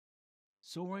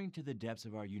Soaring to the depths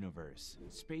of our universe,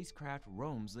 spacecraft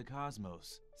roams the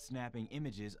cosmos, snapping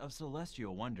images of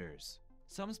celestial wonders.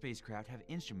 Some spacecraft have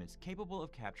instruments capable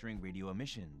of capturing radio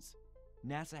emissions.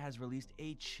 NASA has released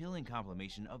a chilling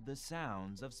compilation of the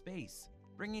sounds of space,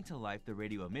 bringing to life the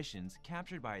radio emissions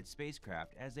captured by its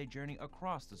spacecraft as they journey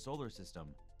across the solar system.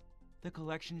 The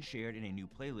collection, shared in a new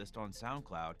playlist on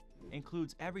SoundCloud,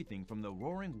 includes everything from the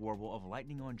roaring warble of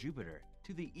lightning on Jupiter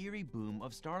to the eerie boom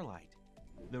of starlight.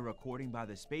 The recording by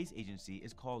the space agency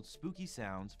is called Spooky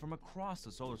Sounds from Across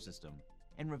the Solar System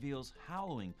and reveals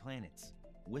howling planets,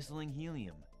 whistling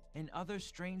helium, and other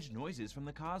strange noises from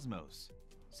the cosmos.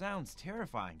 Sounds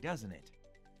terrifying, doesn't it?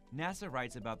 NASA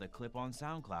writes about the clip on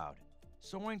SoundCloud.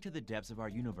 Soaring to the depths of our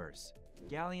universe,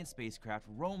 Galliant spacecraft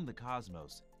roam the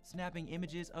cosmos, snapping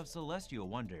images of celestial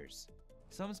wonders.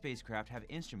 Some spacecraft have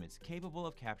instruments capable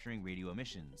of capturing radio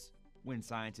emissions. When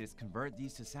scientists convert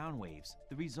these to sound waves,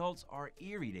 the results are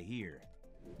eerie to hear.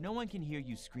 "No one can hear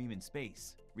you scream in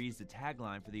space," reads the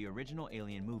tagline for the original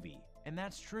Alien movie. And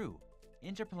that's true.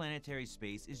 Interplanetary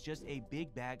space is just a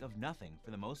big bag of nothing for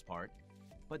the most part.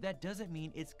 But that doesn't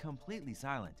mean it's completely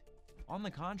silent. On the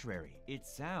contrary, its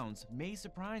sounds may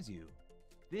surprise you.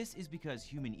 This is because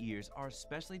human ears are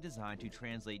specially designed to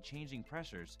translate changing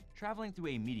pressures traveling through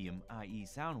a medium, i.e.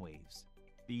 sound waves.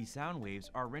 These sound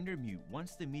waves are rendered mute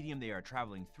once the medium they are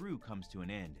traveling through comes to an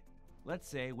end. Let's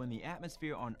say when the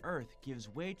atmosphere on Earth gives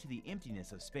way to the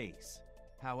emptiness of space.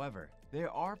 However, there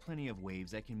are plenty of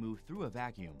waves that can move through a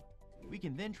vacuum. We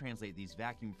can then translate these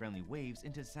vacuum-friendly waves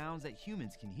into sounds that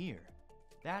humans can hear.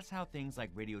 That's how things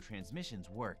like radio transmissions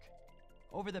work.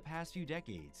 Over the past few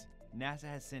decades, NASA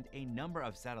has sent a number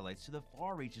of satellites to the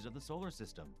far reaches of the solar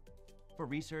system. For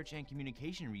research and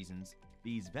communication reasons,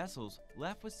 these vessels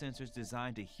left with sensors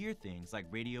designed to hear things like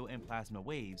radio and plasma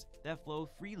waves that flow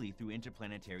freely through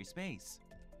interplanetary space.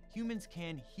 Humans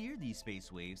can hear these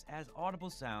space waves as audible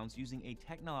sounds using a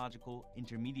technological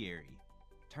intermediary.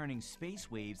 Turning space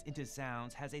waves into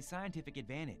sounds has a scientific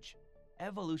advantage.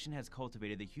 Evolution has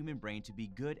cultivated the human brain to be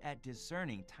good at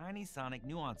discerning tiny sonic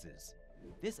nuances.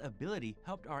 This ability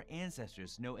helped our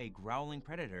ancestors know a growling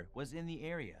predator was in the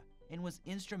area and was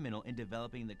instrumental in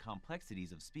developing the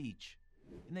complexities of speech.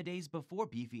 In the days before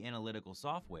beefy analytical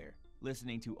software,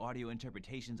 listening to audio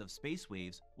interpretations of space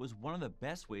waves was one of the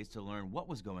best ways to learn what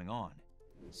was going on.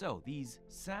 So these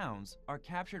sounds are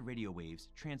captured radio waves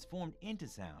transformed into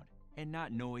sound, and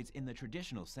not noise in the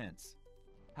traditional sense.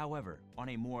 However, on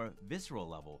a more visceral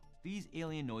level, these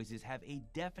alien noises have a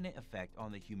definite effect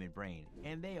on the human brain,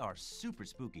 and they are super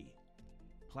spooky.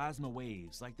 Plasma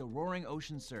waves, like the roaring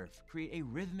ocean surf, create a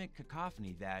rhythmic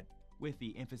cacophony that, with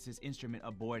the emphasis instrument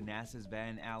aboard NASA's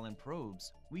Van Allen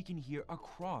probes, we can hear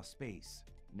across space,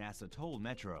 NASA told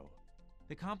Metro.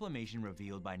 The compilation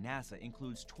revealed by NASA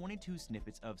includes 22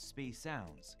 snippets of space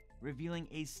sounds, revealing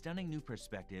a stunning new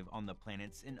perspective on the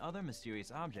planets and other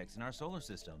mysterious objects in our solar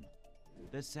system.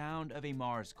 The sound of a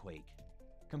MARSQUAKE.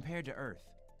 Compared to Earth,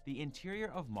 the interior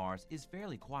of Mars is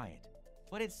fairly quiet,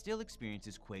 but it still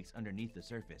experiences quakes underneath the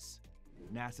surface.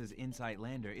 NASA's InSight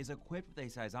lander is equipped with a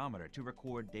seismometer to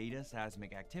record data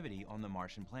seismic activity on the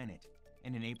Martian planet,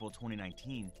 and in April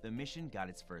 2019, the mission got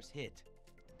its first hit.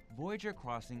 Voyager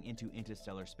crossing into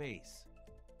interstellar space.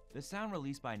 The sound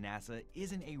released by NASA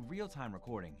isn't a real-time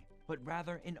recording, but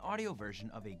rather an audio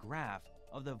version of a graph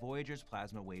of the Voyager's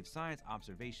plasma wave science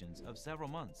observations of several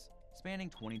months, spanning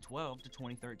 2012 to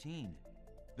 2013.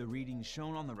 The readings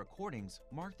shown on the recordings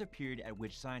mark the period at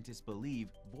which scientists believe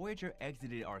Voyager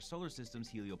exited our solar system's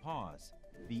heliopause,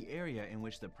 the area in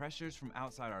which the pressures from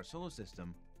outside our solar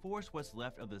system force what's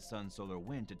left of the sun's solar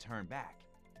wind to turn back.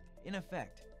 In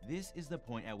effect, this is the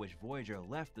point at which Voyager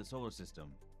left the solar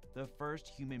system, the first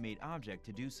human-made object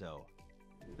to do so.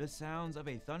 The sounds of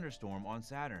a thunderstorm on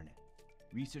Saturn.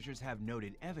 Researchers have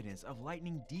noted evidence of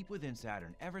lightning deep within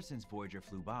Saturn ever since Voyager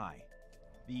flew by.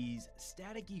 These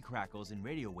staticky crackles and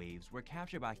radio waves were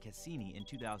captured by Cassini in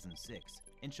 2006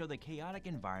 and show the chaotic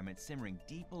environment simmering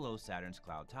deep below Saturn's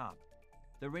cloud top.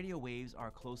 The radio waves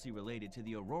are closely related to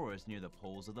the auroras near the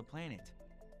poles of the planet.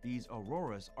 These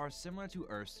auroras are similar to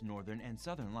Earth's northern and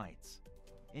southern lights.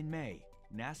 In May,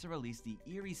 NASA released the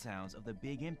eerie sounds of the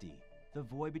Big Empty, the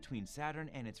void between Saturn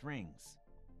and its rings.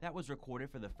 That was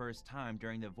recorded for the first time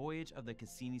during the voyage of the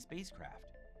Cassini spacecraft.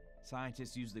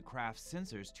 Scientists used the craft's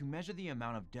sensors to measure the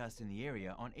amount of dust in the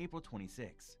area on April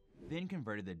 26, then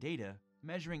converted the data,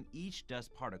 measuring each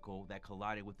dust particle that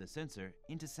collided with the sensor,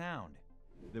 into sound.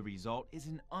 The result is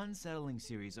an unsettling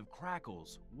series of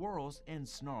crackles, whirls, and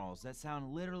snarls that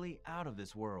sound literally out of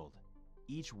this world.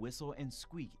 Each whistle and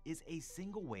squeak is a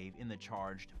single wave in the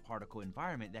charged particle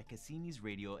environment that Cassini's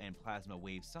radio and plasma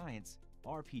wave science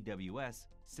RPWS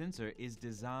sensor is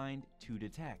designed to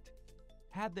detect.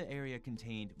 Had the area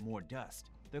contained more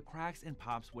dust, the cracks and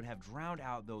pops would have drowned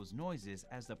out those noises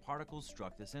as the particles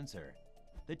struck the sensor.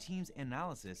 The team's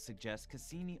analysis suggests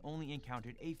Cassini only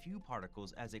encountered a few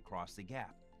particles as it crossed the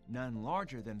gap, none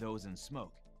larger than those in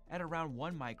smoke, at around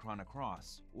 1 micron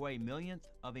across, or a millionth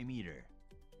of a meter.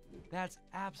 That's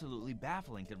absolutely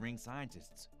baffling to ring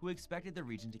scientists who expected the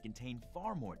region to contain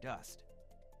far more dust.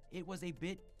 It was a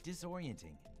bit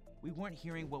disorienting. We weren't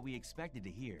hearing what we expected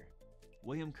to hear.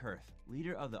 William Kurth,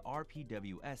 leader of the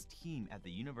RPWS team at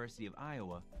the University of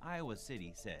Iowa, Iowa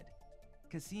City, said,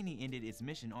 Cassini ended its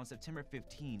mission on September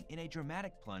 15 in a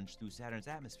dramatic plunge through Saturn's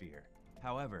atmosphere.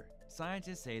 However,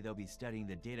 scientists say they'll be studying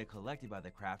the data collected by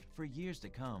the craft for years to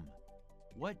come.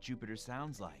 What Jupiter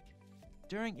sounds like.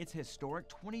 During its historic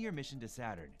 20-year mission to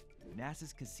Saturn,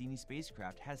 NASA's Cassini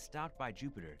spacecraft has stopped by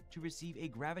Jupiter to receive a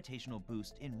gravitational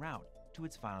boost en route to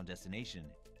its final destination.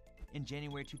 In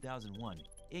January 2001,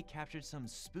 it captured some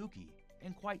spooky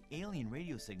and quite alien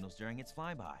radio signals during its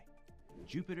flyby.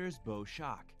 Jupiter's bow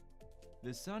shock.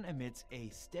 The Sun emits a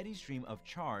steady stream of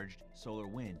charged solar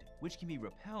wind, which can be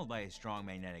repelled by a strong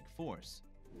magnetic force,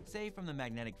 say from the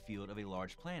magnetic field of a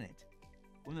large planet.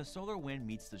 When the solar wind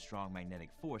meets the strong magnetic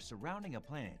force surrounding a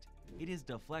planet, it is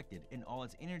deflected and all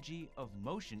its energy of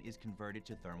motion is converted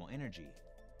to thermal energy.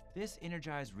 This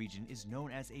energized region is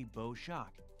known as a bow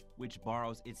shock, which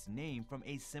borrows its name from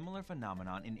a similar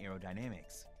phenomenon in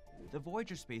aerodynamics. The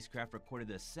Voyager spacecraft recorded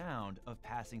the sound of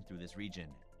passing through this region.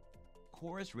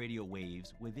 Chorus radio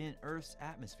waves within Earth's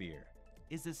atmosphere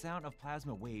is the sound of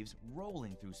plasma waves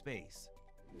rolling through space.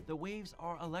 The waves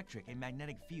are electric and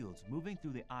magnetic fields moving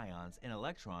through the ions and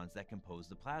electrons that compose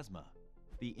the plasma.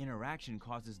 The interaction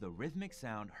causes the rhythmic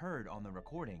sound heard on the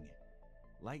recording.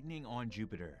 Lightning on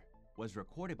Jupiter was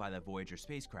recorded by the Voyager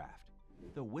spacecraft.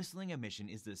 The whistling emission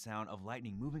is the sound of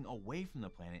lightning moving away from the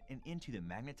planet and into the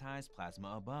magnetized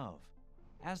plasma above.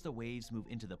 As the waves move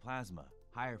into the plasma,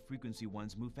 higher frequency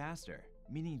ones move faster,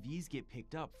 meaning these get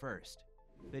picked up first.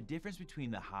 The difference between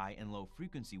the high and low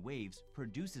frequency waves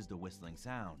produces the whistling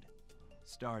sound.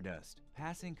 Stardust,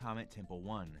 passing Comet Tempel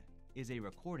 1, is a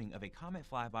recording of a comet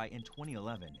flyby in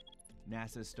 2011.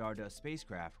 NASA's Stardust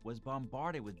spacecraft was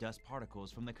bombarded with dust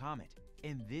particles from the comet,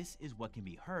 and this is what can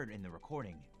be heard in the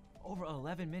recording. Over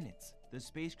 11 minutes, the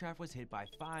spacecraft was hit by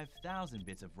 5,000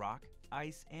 bits of rock,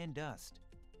 ice, and dust.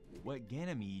 What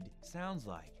Ganymede sounds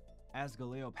like. As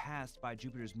Galileo passed by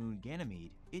Jupiter's moon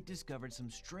Ganymede, it discovered some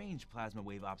strange plasma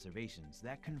wave observations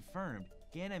that confirmed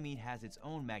Ganymede has its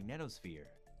own magnetosphere.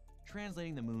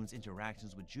 Translating the moon's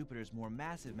interactions with Jupiter's more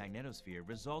massive magnetosphere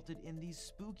resulted in these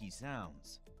spooky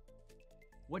sounds.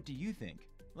 What do you think?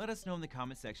 Let us know in the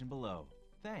comment section below.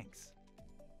 Thanks!